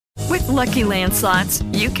Lucky Land Slots,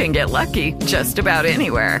 you can get lucky just about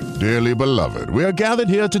anywhere. Dearly beloved, we are gathered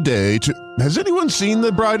here today to... Has anyone seen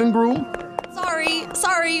the bride and groom?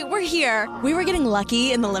 Sorry, we're here. We were getting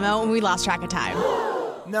lucky in the limo and we lost track of time.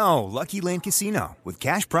 No, Lucky Land Casino, with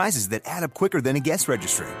cash prizes that add up quicker than a guest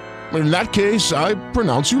registry. In that case, I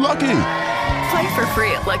pronounce you lucky. Play for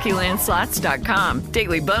free at LuckyLandSlots.com.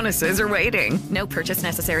 Daily bonuses are waiting. No purchase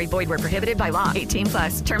necessary. Void where prohibited by law.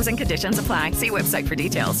 18+. Terms and conditions apply. See website for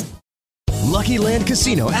details. Lucky Land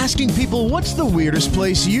Casino, asking people, what's the weirdest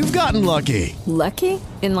place you've gotten lucky? Lucky?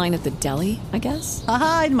 In line at the deli, I guess?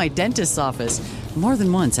 Aha, in my dentist's office. More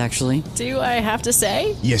than once, actually. Do I have to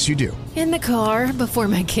say? Yes, you do. In the car before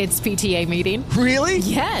my kids' PTA meeting. Really?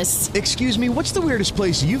 Yes. Excuse me, what's the weirdest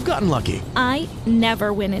place you've gotten lucky? I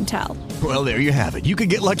never win and tell. Well, there you have it. You can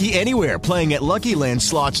get lucky anywhere, playing at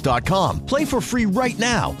LuckyLandSlots.com. Play for free right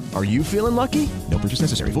now. Are you feeling lucky? No purchase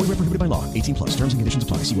necessary. Void where prohibited by law. 18+. Terms and conditions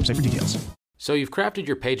apply. See website for details. So you've crafted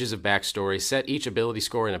your pages of backstory, set each ability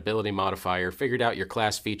score and ability modifier, figured out your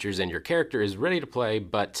class features, and your character is ready to play,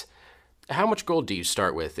 but how much gold do you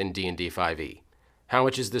start with in D&D 5e? How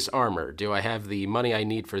much is this armor? Do I have the money I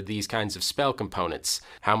need for these kinds of spell components?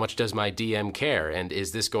 How much does my DM care? And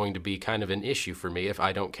is this going to be kind of an issue for me if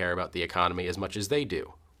I don't care about the economy as much as they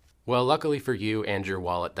do? Well, luckily for you and your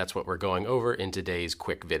wallet, that's what we're going over in today's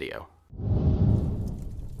quick video.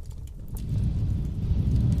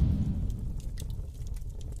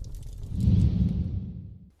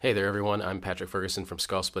 Hey there everyone, I'm Patrick Ferguson from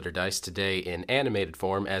Skull Splitter Dice, today in animated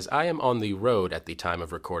form as I am on the road at the time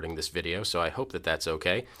of recording this video, so I hope that that's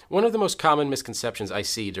okay. One of the most common misconceptions I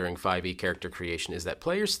see during 5e character creation is that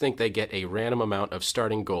players think they get a random amount of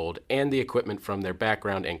starting gold and the equipment from their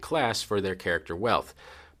background and class for their character wealth.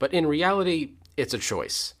 But in reality, it's a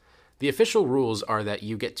choice. The official rules are that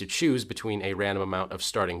you get to choose between a random amount of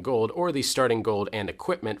starting gold or the starting gold and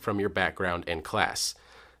equipment from your background and class.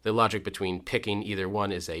 The logic between picking either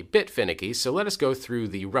one is a bit finicky, so let us go through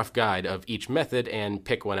the rough guide of each method and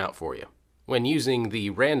pick one out for you. When using the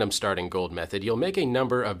random starting gold method, you'll make a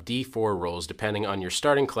number of D4 rolls depending on your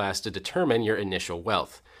starting class to determine your initial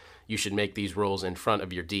wealth. You should make these rolls in front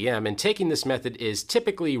of your DM, and taking this method is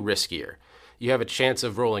typically riskier. You have a chance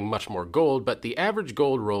of rolling much more gold, but the average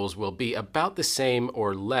gold rolls will be about the same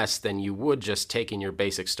or less than you would just taking your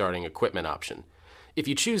basic starting equipment option. If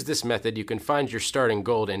you choose this method, you can find your starting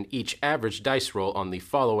gold in each average dice roll on the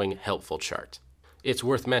following helpful chart. It's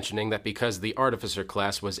worth mentioning that because the Artificer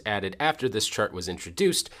class was added after this chart was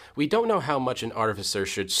introduced, we don't know how much an Artificer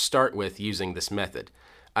should start with using this method.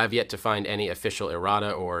 I've yet to find any official errata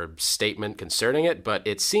or statement concerning it, but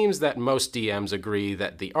it seems that most DMs agree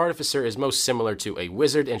that the Artificer is most similar to a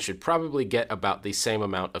wizard and should probably get about the same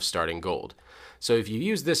amount of starting gold. So if you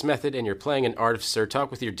use this method and you're playing an Artificer, talk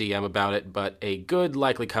with your DM about it, but a good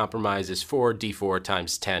likely compromise is 4d4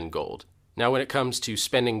 times 10 gold. Now when it comes to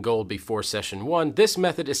spending gold before session 1, this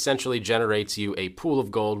method essentially generates you a pool of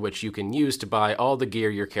gold which you can use to buy all the gear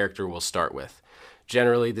your character will start with.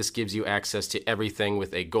 Generally, this gives you access to everything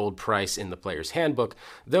with a gold price in the player's handbook,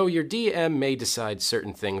 though your DM may decide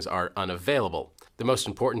certain things are unavailable. The most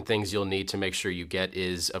important things you'll need to make sure you get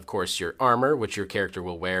is, of course, your armor, which your character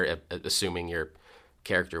will wear, assuming your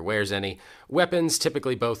character wears any. Weapons,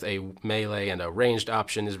 typically both a melee and a ranged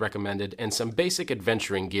option is recommended, and some basic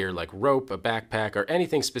adventuring gear like rope, a backpack, or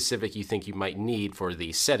anything specific you think you might need for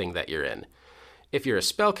the setting that you're in. If you're a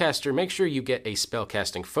spellcaster, make sure you get a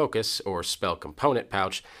spellcasting focus or spell component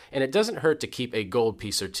pouch, and it doesn't hurt to keep a gold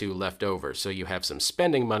piece or two left over so you have some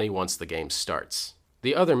spending money once the game starts.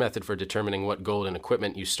 The other method for determining what gold and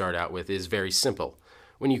equipment you start out with is very simple.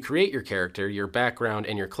 When you create your character, your background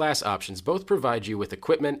and your class options both provide you with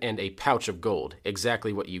equipment and a pouch of gold.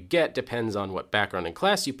 Exactly what you get depends on what background and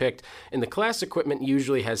class you picked, and the class equipment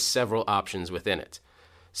usually has several options within it.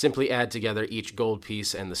 Simply add together each gold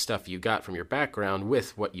piece and the stuff you got from your background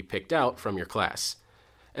with what you picked out from your class.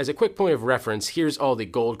 As a quick point of reference, here's all the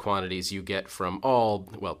gold quantities you get from all,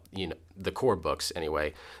 the core books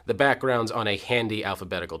anyway, the backgrounds on a handy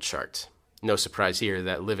alphabetical chart. No surprise here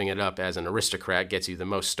that living it up as an aristocrat gets you the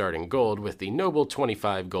most starting gold with the noble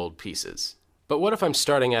 25 gold pieces. But what if I'm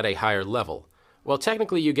starting at a higher level? Well,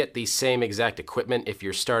 technically you get the same exact equipment if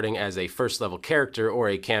you're starting as a first level character or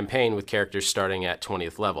a campaign with characters starting at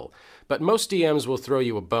 20th level. But most DMs will throw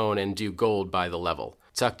you a bone and do gold by the level.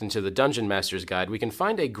 Tucked into the Dungeon Master's Guide, we can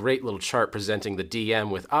find a great little chart presenting the DM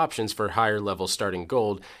with options for higher level starting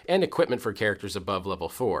gold and equipment for characters above level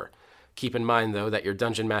 4. Keep in mind, though, that your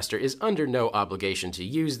Dungeon Master is under no obligation to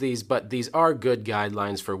use these, but these are good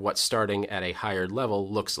guidelines for what starting at a higher level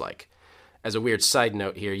looks like. As a weird side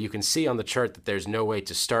note here, you can see on the chart that there's no way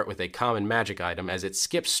to start with a common magic item as it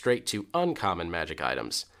skips straight to uncommon magic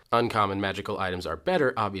items. Uncommon magical items are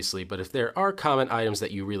better, obviously, but if there are common items that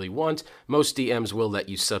you really want, most DMs will let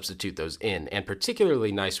you substitute those in, and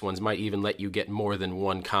particularly nice ones might even let you get more than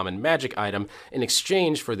one common magic item in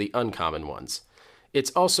exchange for the uncommon ones.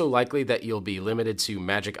 It's also likely that you'll be limited to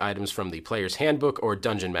magic items from the player's handbook or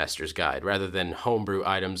Dungeon Master's Guide, rather than homebrew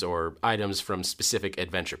items or items from specific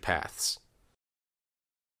adventure paths.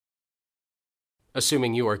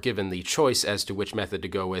 Assuming you are given the choice as to which method to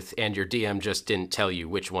go with and your DM just didn't tell you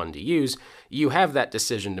which one to use, you have that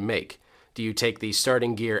decision to make. Do you take the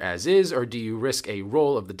starting gear as is, or do you risk a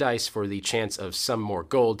roll of the dice for the chance of some more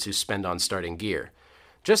gold to spend on starting gear?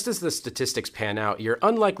 Just as the statistics pan out, you're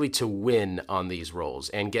unlikely to win on these rolls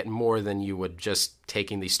and get more than you would just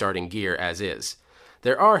taking the starting gear as is.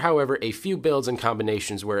 There are, however, a few builds and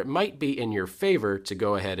combinations where it might be in your favor to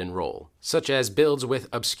go ahead and roll, such as builds with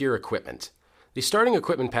obscure equipment. The starting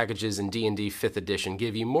equipment packages in D&D 5th edition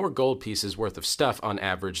give you more gold pieces worth of stuff on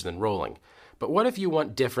average than rolling. But what if you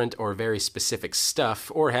want different or very specific stuff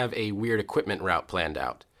or have a weird equipment route planned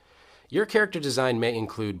out? Your character design may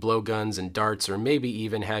include blowguns and darts, or maybe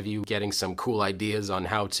even have you getting some cool ideas on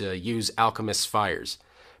how to use alchemist's fires.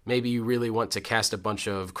 Maybe you really want to cast a bunch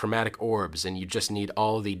of chromatic orbs and you just need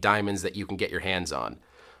all the diamonds that you can get your hands on.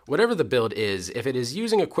 Whatever the build is, if it is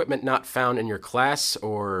using equipment not found in your class,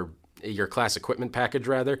 or your class equipment package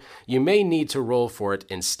rather, you may need to roll for it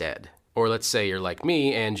instead. Or let's say you're like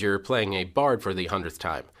me and you're playing a bard for the 100th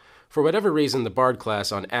time. For whatever reason, the bard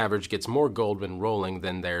class on average gets more gold when rolling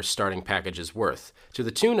than their starting package is worth, to the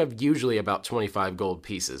tune of usually about 25 gold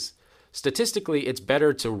pieces. Statistically, it's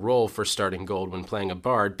better to roll for starting gold when playing a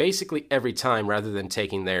bard basically every time rather than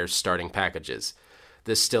taking their starting packages.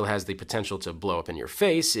 This still has the potential to blow up in your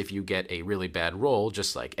face if you get a really bad roll,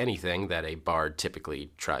 just like anything that a bard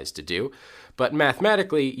typically tries to do, but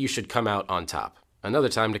mathematically, you should come out on top. Another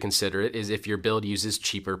time to consider it is if your build uses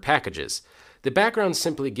cheaper packages. The backgrounds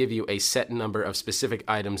simply give you a set number of specific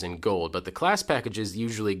items in gold, but the class packages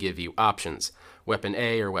usually give you options. Weapon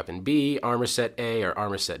A or Weapon B, Armor Set A or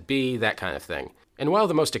Armor Set B, that kind of thing. And while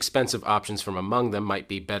the most expensive options from among them might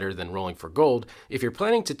be better than rolling for gold, if you're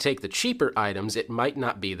planning to take the cheaper items, it might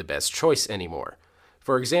not be the best choice anymore.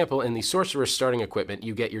 For example, in the Sorcerer's starting equipment,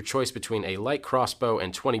 you get your choice between a light crossbow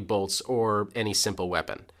and 20 bolts or any simple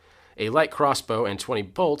weapon. A light crossbow and 20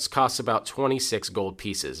 bolts costs about 26 gold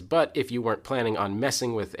pieces, but if you weren't planning on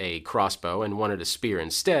messing with a crossbow and wanted a spear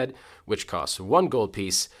instead, which costs 1 gold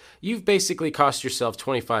piece, you've basically cost yourself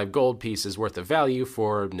 25 gold pieces worth of value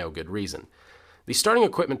for no good reason. The starting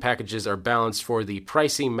equipment packages are balanced for the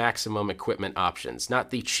pricey maximum equipment options, not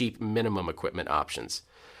the cheap minimum equipment options.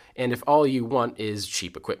 And if all you want is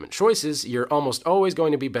cheap equipment choices, you're almost always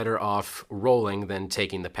going to be better off rolling than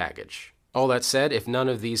taking the package. All that said, if none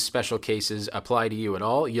of these special cases apply to you at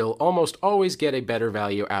all, you'll almost always get a better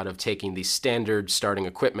value out of taking the standard starting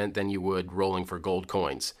equipment than you would rolling for gold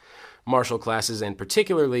coins. Martial classes, and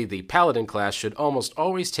particularly the Paladin class, should almost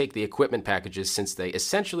always take the equipment packages since they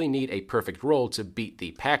essentially need a perfect roll to beat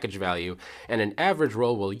the package value, and an average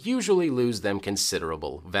roll will usually lose them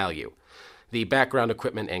considerable value. The background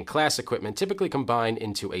equipment and class equipment typically combine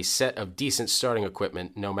into a set of decent starting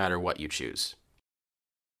equipment no matter what you choose.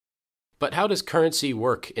 But how does currency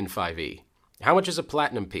work in 5e? How much is a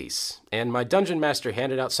platinum piece? And my dungeon master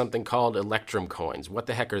handed out something called Electrum coins. What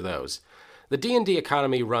the heck are those? The D&D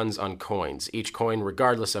economy runs on coins. Each coin,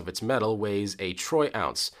 regardless of its metal, weighs a troy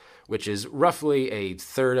ounce, which is roughly a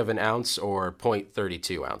third of an ounce or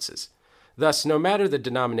 0.32 ounces. Thus, no matter the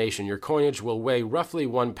denomination, your coinage will weigh roughly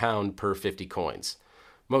 1 pound per 50 coins.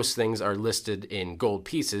 Most things are listed in gold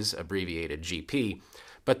pieces, abbreviated GP,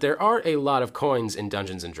 but there are a lot of coins in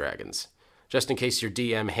Dungeons & Dragons. Just in case your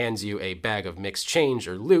DM hands you a bag of mixed change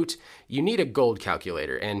or loot, you need a gold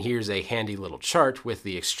calculator, and here's a handy little chart with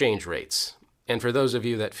the exchange rates. And for those of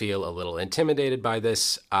you that feel a little intimidated by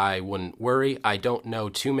this, I wouldn't worry. I don't know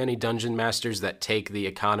too many dungeon masters that take the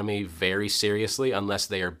economy very seriously unless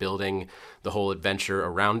they are building the whole adventure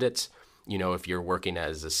around it. You know, if you're working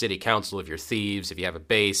as a city council, if you're thieves, if you have a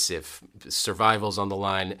base, if survival's on the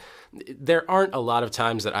line. There aren't a lot of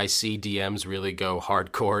times that I see DMs really go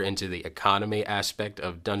hardcore into the economy aspect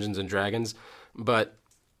of Dungeons & Dragons, but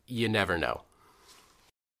you never know.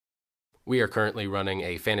 We are currently running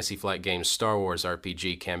a Fantasy Flight Games Star Wars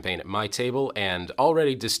RPG campaign at my table, and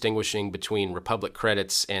already distinguishing between Republic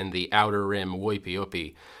credits and the Outer Rim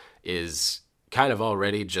Woipi is kind of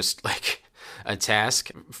already just like a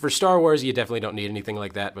task. For Star Wars, you definitely don't need anything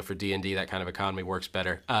like that, but for D&D, that kind of economy works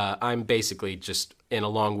better. I'm basically just, in a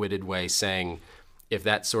long-winded way, saying if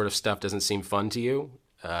that sort of stuff doesn't seem fun to you,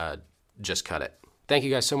 just cut it. Thank you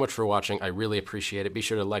guys so much for watching. I really appreciate it. Be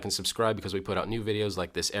sure to like and subscribe because we put out new videos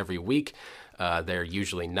like this every week. They're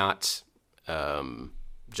usually not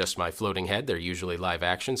just my floating head. They're usually live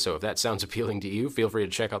action. So if that sounds appealing to you, feel free to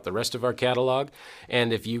check out the rest of our catalog.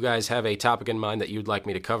 And if you guys have a topic in mind that you'd like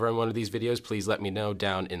me to cover in one of these videos, please let me know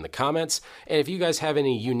down in the comments. And if you guys have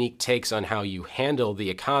any unique takes on how you handle the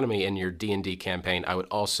economy in your D&D campaign, I would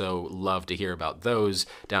also love to hear about those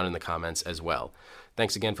down in the comments as well.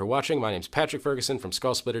 Thanks again for watching. My name's Patrick Ferguson from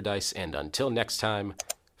Skull Splitter Dice, and until next time,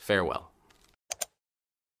 farewell.